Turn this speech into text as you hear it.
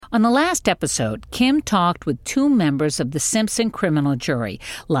On the last episode, Kim talked with two members of the Simpson criminal jury,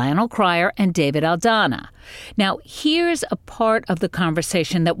 Lionel Cryer and David Aldana. Now, here's a part of the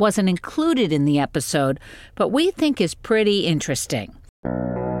conversation that wasn't included in the episode, but we think is pretty interesting.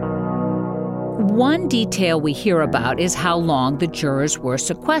 One detail we hear about is how long the jurors were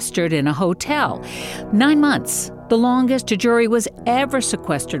sequestered in a hotel. 9 months, the longest a jury was ever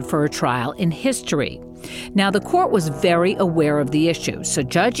sequestered for a trial in history. Now, the court was very aware of the issue, so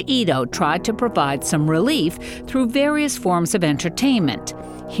Judge Ito tried to provide some relief through various forms of entertainment.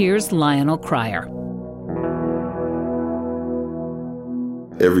 Here's Lionel Cryer.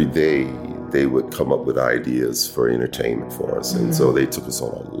 Every day, they would come up with ideas for entertainment for us. And so they took us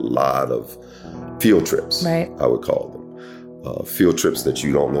on a lot of field trips, I would call them. Field trips that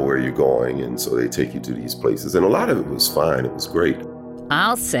you don't know where you're going, and so they take you to these places. And a lot of it was fine. It was great.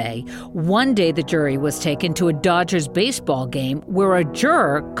 I'll say, one day the jury was taken to a Dodgers baseball game where a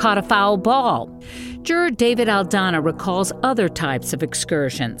juror caught a foul ball. Juror David Aldana recalls other types of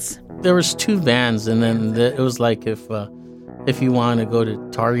excursions. There was 2 vans, and then it was like if you wanted to go to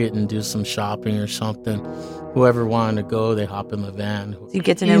Target and do some shopping or something, whoever wanted to go, they hop in the van. So you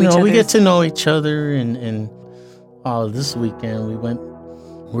get to know each other. We get to know each other, and this weekend we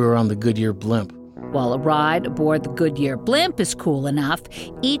were on the Goodyear Blimp. While a ride aboard the Goodyear Blimp is cool enough,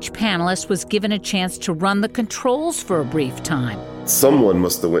 each panelist was given a chance to run the controls for a brief time. Someone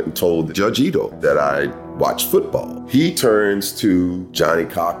must have went and told Judge Ito that I watched football. He turns to Johnny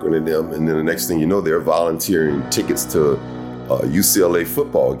Cochran and them, and then the next thing you know, they're volunteering tickets to UCLA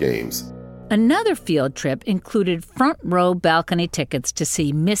football games. Another field trip included front row balcony tickets to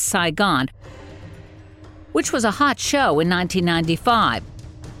see Miss Saigon, which was a hot show in 1995.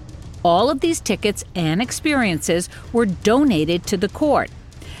 All of these tickets and experiences were donated to the court.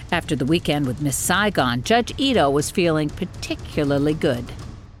 After the weekend with Miss Saigon, Judge Ito was feeling particularly good.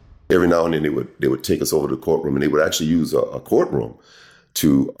 Every now and then they would take us over to the courtroom, and they would actually use a courtroom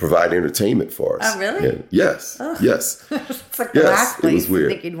to provide entertainment for us. Oh, really? And yes. It's like the last place I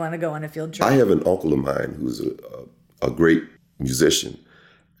think you'd want to go on a field trip. I have an uncle of mine who's a great musician.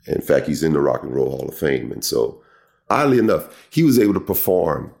 In fact, he's in the Rock and Roll Hall of Fame. And so, oddly enough, he was able to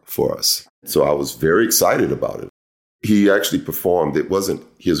perform for us. So I was very excited about it. He actually performed. It wasn't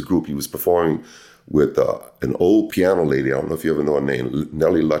his group. He was performing with an old piano lady. I don't know if you ever know her name,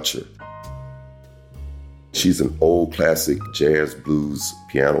 Nellie Lutcher. She's an old classic jazz blues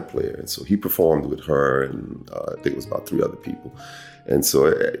piano player. And so he performed with her, and I think it was about 3 other people. And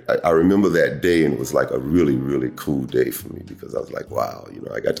so I remember that day, and it was like a really, really cool day for me because I was like, wow,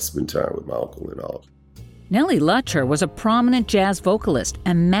 I got to spend time with my uncle and all. Nellie Lutcher was a prominent jazz vocalist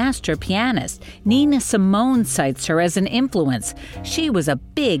and master pianist. Nina Simone cites her as an influence. She was a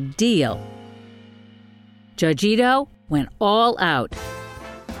big deal. Judge Ito went all out.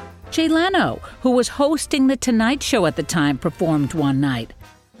 Jay Leno, who was hosting The Tonight Show at the time, performed one night.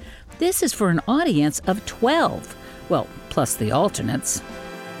 This is for an audience of 12. Well, plus the alternates.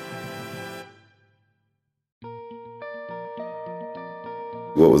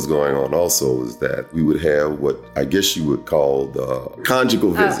 What was going on also was that we would have what I guess you would call the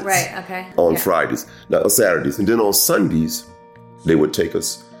conjugal visits on Fridays, not on Saturdays. And then on Sundays, they would take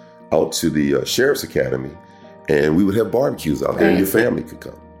us out to the Sheriff's Academy, and we would have barbecues out there, and your family could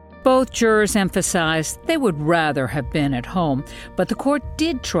come. Both jurors emphasized they would rather have been at home, but the court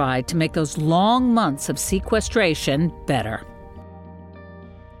did try to make those long months of sequestration better.